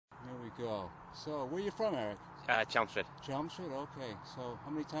we go. So, where are you from, Eric? Chelmsford. Chelmsford? Okay. So,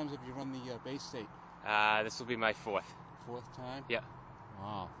 how many times have you run the Baystate? This will be my fourth. Fourth time? Yeah.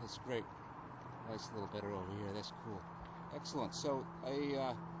 Wow, that's great. Nice little better over here. That's cool. Excellent. So,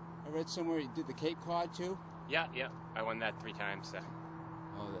 I read somewhere you did the Cape Cod too? Yeah. I won that 3 times. So.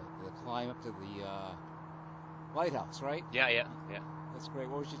 Oh, the climb up to the lighthouse, right? Yeah. That's great.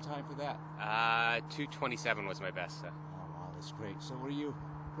 What was your time for that? 2:27 was my best. So. Oh, wow, that's great. So, what do you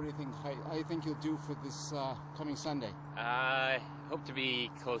think? How do you think you'll do for this coming Sunday? Hope to be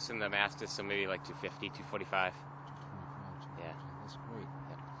close in the Masters, so maybe like 250, 245. 225. Yeah. That's great.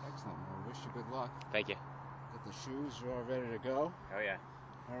 Yeah. Excellent. Well, I wish you good luck. Thank you. Get the shoes. You're all ready to go. Oh yeah.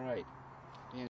 All right.